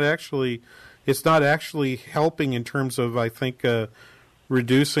folks. It's not actually helping in terms of, I think,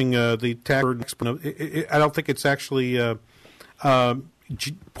 reducing the tax burden. I don't think it's actually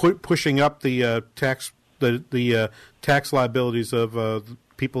pushing up the tax liabilities of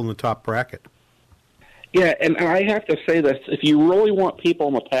people in the top bracket. Yeah, and I have to say this: if you really want people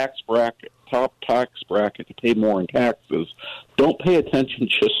in the top tax bracket, to pay more in taxes, don't pay attention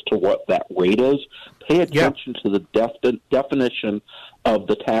just to what that rate is. Pay attention to the definition of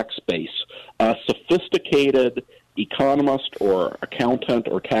the tax base. A sophisticated economist or accountant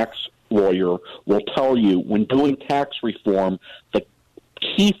or tax lawyer will tell you, when doing tax reform, the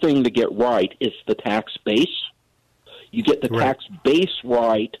key thing to get right is the tax base. You get the tax base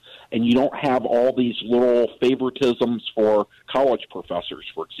right, and you don't have all these little favoritisms for college professors,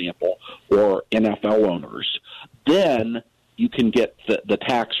 for example, or NFL owners. Then you can get the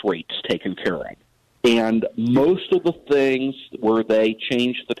tax rates taken care of. And most of the things where they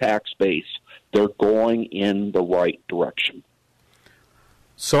change the tax base, they're going in the right direction.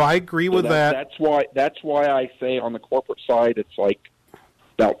 So I agree with that. That's why I say on the corporate side, it's like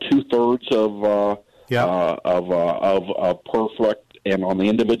about 2/3 of perfect, and on the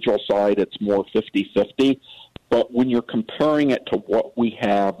individual side, it's more 50-50. But when you're comparing it to what we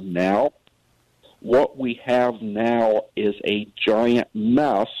have now is a giant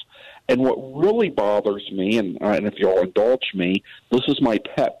mess. And what really bothers me, and if you'll indulge me, this is my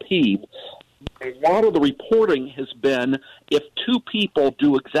pet peeve. A lot of the reporting has been, if 2 people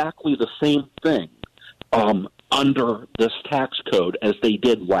do exactly the same thing under this tax code as they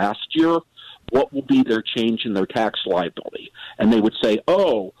did last year, what will be their change in their tax liability? And they would say,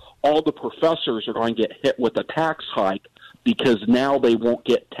 oh, all the professors are going to get hit with a tax hike because now they won't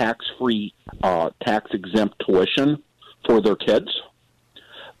get tax-free, tax-exempt tuition for their kids.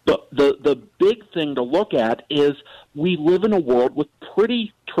 But the big thing to look at is we live in a world with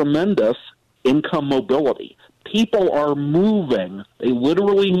pretty tremendous income mobility. People are moving. They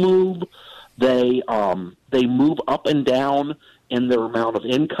literally move. They move up and down in their amount of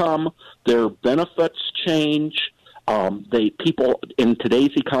income. Their benefits change. People in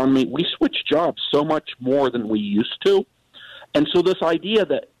today's economy, we switch jobs so much more than we used to. And so this idea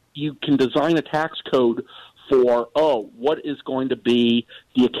that you can design a tax code for, what is going to be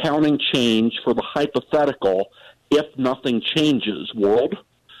the accounting change for the hypothetical if nothing changes world,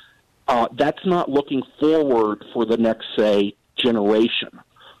 that's not looking forward for the next, say, generation.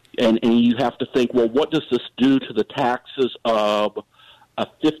 And you have to think, well, what does this do to the taxes of a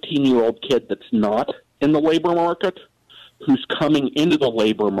 15-year-old kid that's not in the labor market, who's coming into the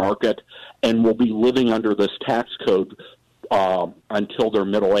labor market and will be living under this tax code until they're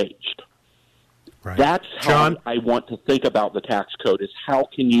middle-aged? Right. That's how I want to think about the tax code, is how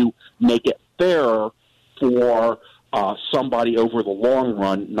can you make it fair for somebody over the long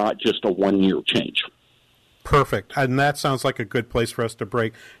run, not just a one-year change. Perfect. And that sounds like a good place for us to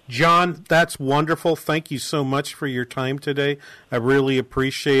break. John, that's wonderful. Thank you so much for your time today. I really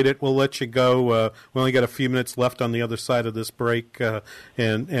appreciate it. We'll let you go. We only got a few minutes left on the other side of this break,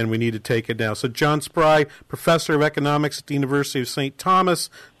 and we need to take it now. So John Spry, Professor of Economics at the University of St.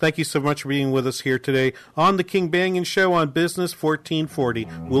 Thomas, thank you so much for being with us here today on the King Banaian Show on Business 1440.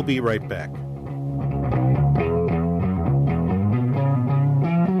 We'll be right back.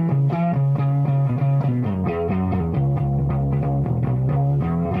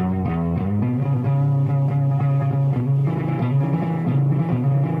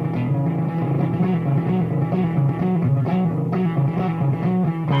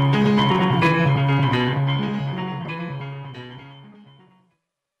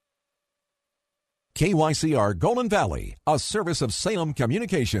 KYCR Golden Valley, a service of Salem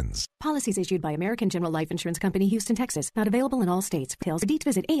Communications. Policies issued by American General Life Insurance Company, Houston, Texas. Not available in all states. For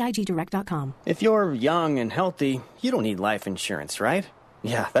details, visit AIGdirect.com. If you're young and healthy, you don't need life insurance, right?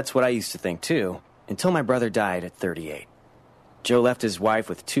 Yeah, that's what I used to think, too, until my brother died at 38. Joe left his wife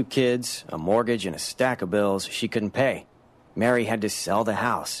with 2 kids, a mortgage, and a stack of bills she couldn't pay. Mary had to sell the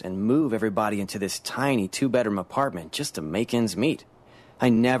house and move everybody into this tiny 2-bedroom apartment just to make ends meet. I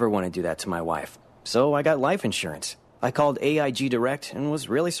never want to do that to my wife. So I got life insurance. I called AIG Direct and was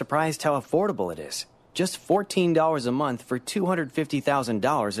really surprised how affordable it is. Just $14 a month for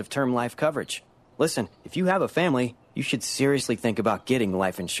 $250,000 of term life coverage. Listen, if you have a family, you should seriously think about getting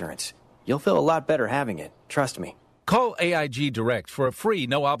life insurance. You'll feel a lot better having it. Trust me. Call AIG Direct for a free,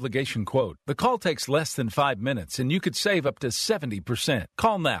 no-obligation quote. The call takes less than 5 minutes, and you could save up to 70%.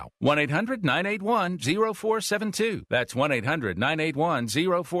 Call now. 1-800-981-0472. That's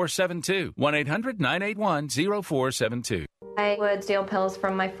 1-800-981-0472. 1-800-981-0472. I would steal pills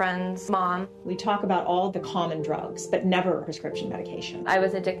from my friend's mom. We talk about all the common drugs, but never prescription medication. I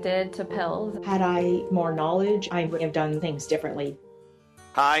was addicted to pills. Had I more knowledge, I would have done things differently.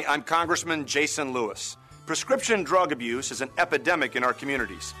 Hi, I'm Congressman Jason Lewis. Prescription drug abuse is an epidemic in our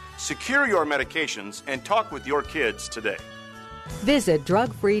communities. Secure your medications and talk with your kids today. Visit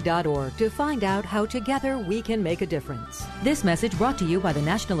drugfree.org to find out how together we can make a difference. This message brought to you by the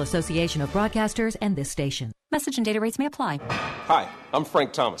National Association of Broadcasters and this station. Message and data rates may apply. Hi, I'm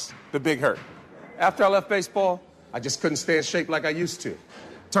Frank Thomas, the Big Hurt. After I left baseball, I just couldn't stay in shape like I used to.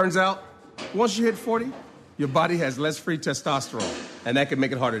 Turns out, once you hit 40, your body has less free testosterone, and that can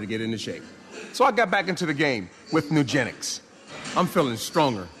make it harder to get into shape. So I got back into the game with Nugenics. I'm feeling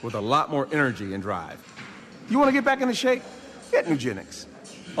stronger with a lot more energy and drive. You want to get back into shape? Get Nugenics.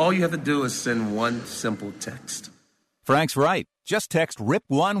 All you have to do is send one simple text. Frank's right. Just text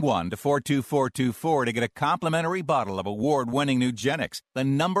RIP11 to 42424 to get a complimentary bottle of award-winning Nugenics, the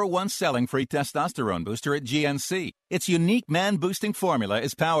 #1 selling free testosterone booster at GNC. Its unique man-boosting formula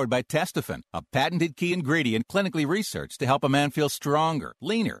is powered by Testofen, a patented key ingredient clinically researched to help a man feel stronger,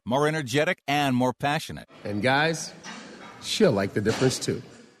 leaner, more energetic, and more passionate. And guys, she'll like the difference too.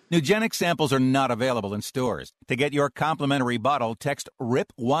 Nugenics samples are not available in stores. To get your complimentary bottle, text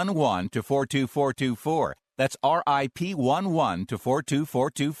RIP11 to 42424. That's RIP11 to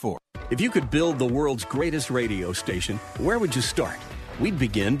 42424. If you could build the world's greatest radio station, where would you start? We'd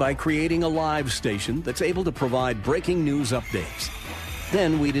begin by creating a live station that's able to provide breaking news updates.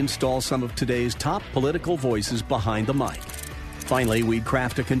 Then we'd install some of today's top political voices behind the mic. Finally, we'd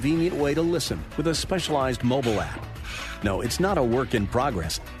craft a convenient way to listen with a specialized mobile app. No, it's not a work in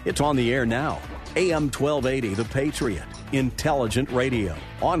progress. It's on the air now. AM 1280 The Patriot. Intelligent radio.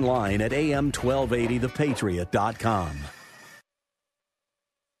 Online at am1280thepatriot.com.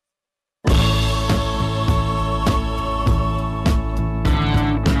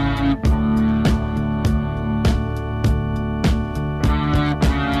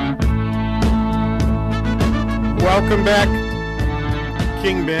 Welcome back.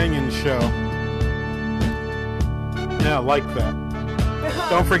 King Banaian Show. Yeah, I like that.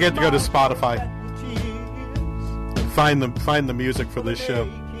 Don't forget to go to Spotify. find the music for this show.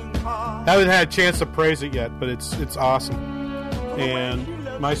 I haven't had a chance to praise it yet, but it's awesome.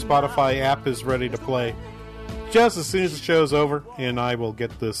 And my Spotify app is ready to play just as soon as the show's over, and I'll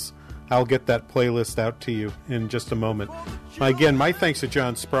get that playlist out to you in just a moment. Again, my thanks to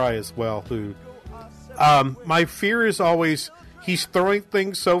John Spry as well, who my fear is always he's throwing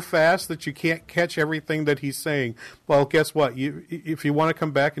things so fast that you can't catch everything that he's saying. Well, guess what? If you want to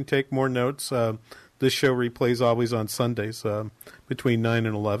come back and take more notes, this show replays always on Sundays between 9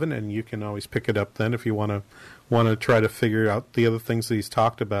 and 11, and you can always pick it up then if you want to try to figure out the other things that he's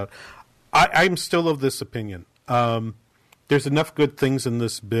talked about. I'm still of this opinion. There's enough good things in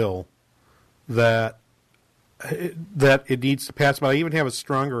this bill that it needs to pass, but I even have a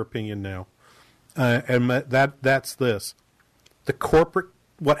stronger opinion now, and that's this.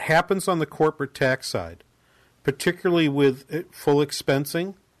 What happens on the corporate tax side, particularly with full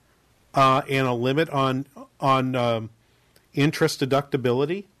expensing and a limit on interest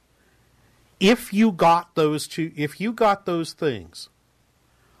deductibility, if you got those things,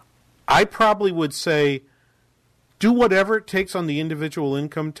 I probably would say do whatever it takes on the individual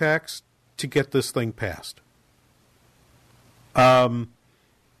income tax to get this thing passed. Don't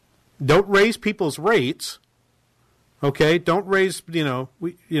raise people's rates. Okay, don't raise,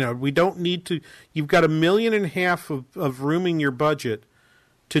 we don't need to. You've got $1.5 million of room in your budget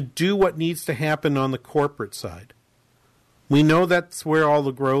to do what needs to happen on the corporate side. We know that's where all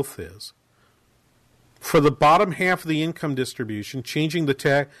the growth is. For the bottom half of the income distribution, changing the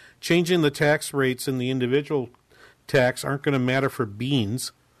tax rates in the individual tax aren't going to matter for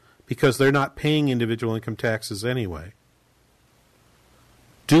beans because they're not paying individual income taxes anyway.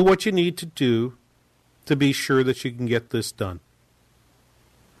 Do what you need to do to be sure that you can get this done.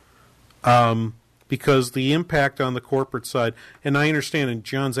 Because the impact on the corporate side, and I understand, and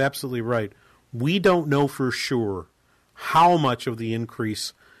John's absolutely right, we don't know for sure how much of the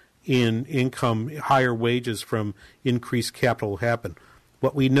increase in income, higher wages from increased capital will happen.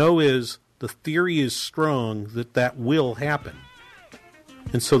 What we know is the theory is strong that will happen.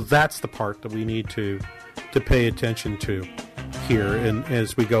 And so that's the part that we need to pay attention to here and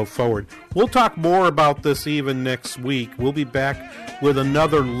as we go forward. We'll talk more about this even next week. We'll be back with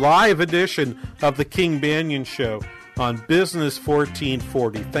another live edition of the King Banyan Show on Business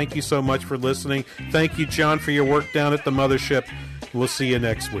 1440. Thank you so much for listening. Thank you, John, for your work down at the mothership. We'll see you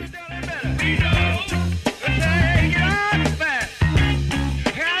next week.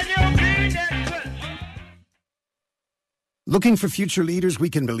 Looking for future leaders we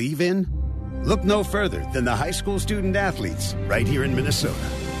can believe in? Look no further than the high school student athletes right here in Minnesota.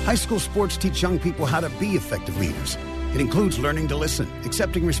 High school sports teach young people how to be effective leaders. It includes learning to listen,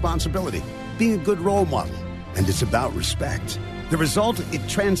 accepting responsibility, being a good role model, and it's about respect. The result, it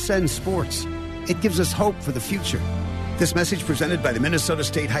transcends sports. It gives us hope for the future. This message presented by the Minnesota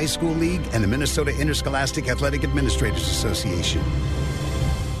State High School League and the Minnesota Interscholastic Athletic Administrators Association.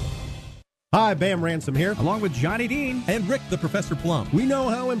 Hi, Bam Ransom here, along with Johnny Dean and Rick the Professor Plum. We know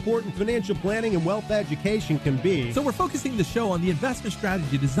how important financial planning and wealth education can be. So we're focusing the show on the investment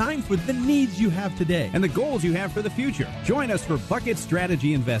strategy designed for the needs you have today and the goals you have for the future. Join us for Bucket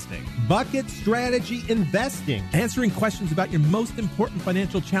Strategy Investing. Bucket Strategy Investing. Answering questions about your most important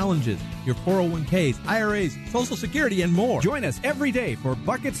financial challenges, your 401ks, IRAs, Social Security, and more. Join us every day for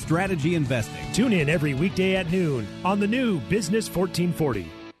Bucket Strategy Investing. Tune in every weekday at noon on the new Business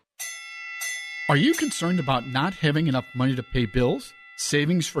 1440. Are you concerned about not having enough money to pay bills,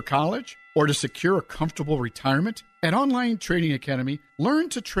 savings for college, or to secure a comfortable retirement? At Online Trading Academy, learn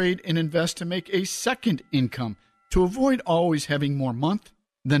to trade and invest to make a second income to avoid always having more month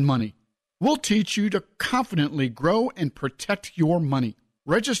than money. We'll teach you to confidently grow and protect your money.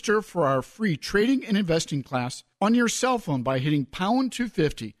 Register for our free trading and investing class on your cell phone by hitting pound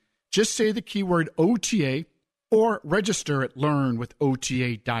 250. Just say the keyword OTA or register at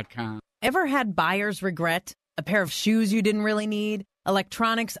learnwithota.com. Ever had buyer's regret? A pair of shoes you didn't really need?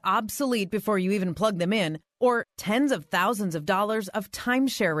 Electronics obsolete before you even plug them in? Or tens of thousands of dollars of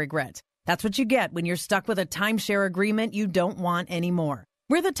timeshare regret? That's what you get when you're stuck with a timeshare agreement you don't want anymore.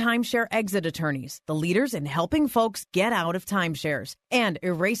 We're the Timeshare Exit Attorneys, the leaders in helping folks get out of timeshares and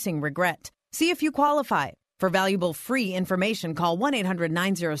erasing regret. See if you qualify. For valuable free information, call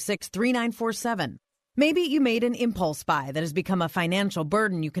 1-800-906-3947. Maybe you made an impulse buy that has become a financial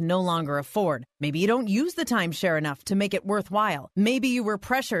burden you can no longer afford. Maybe you don't use the timeshare enough to make it worthwhile. Maybe you were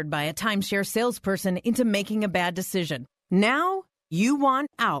pressured by a timeshare salesperson into making a bad decision. Now you want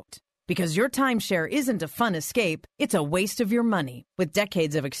out Because your timeshare isn't a fun escape, it's a waste of your money. With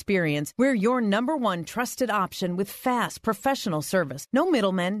decades of experience, we're your #1 trusted option with fast, professional service. No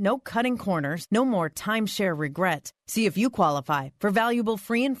middlemen, no cutting corners, no more timeshare regret. See if you qualify. For valuable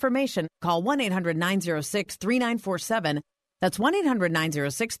free information, call 1-800-906-3947. That's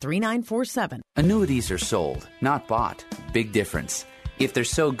 1-800-906-3947. Annuities are sold, not bought. Big difference. If they're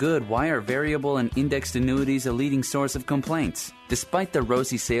so good, why are variable and indexed annuities a leading source of complaints? Despite the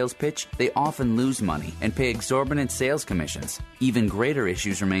rosy sales pitch, they often lose money and pay exorbitant sales commissions. Even greater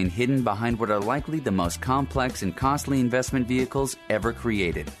issues remain hidden behind what are likely the most complex and costly investment vehicles ever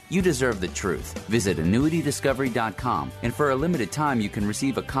created. You deserve the truth. Visit AnnuityDiscovery.com, and for a limited time, you can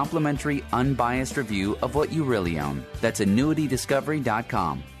receive a complimentary, unbiased review of what you really own. That's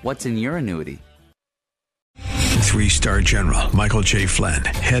AnnuityDiscovery.com. What's in your annuity? 3-star General Michael J. Flynn,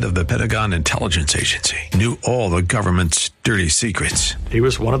 head of the Pentagon Intelligence Agency, knew all the government's dirty secrets. He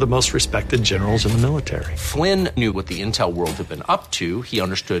was one of the most respected generals in the military. Flynn knew what the intel world had been up to. He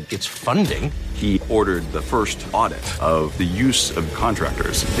understood its funding. He ordered the first audit of the use of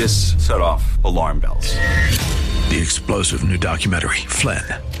contractors. This set off alarm bells. The explosive new documentary, Flynn,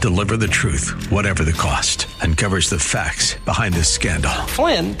 Deliver the Truth, Whatever the Cost, uncovers the facts behind this scandal.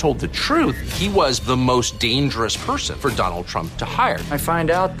 Flynn told the truth. He was the most dangerous person for Donald Trump to hire. I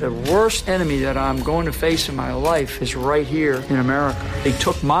find out the worst enemy that I'm going to face in my life is right here in America. They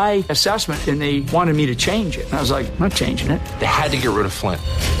took my assessment and they wanted me to change it. And I was like, I'm not changing it. They had to get rid of Flynn.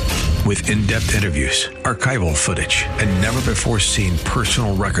 With in-depth interviews, archival footage, and never-before-seen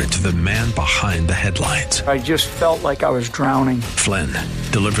personal records of the man behind the headlines. I just felt like I was drowning. Flynn,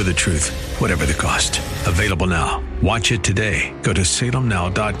 Deliver the Truth, Whatever the Cost. Available now. Watch it today. Go to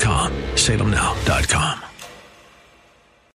salemnow.com. salemnow.com.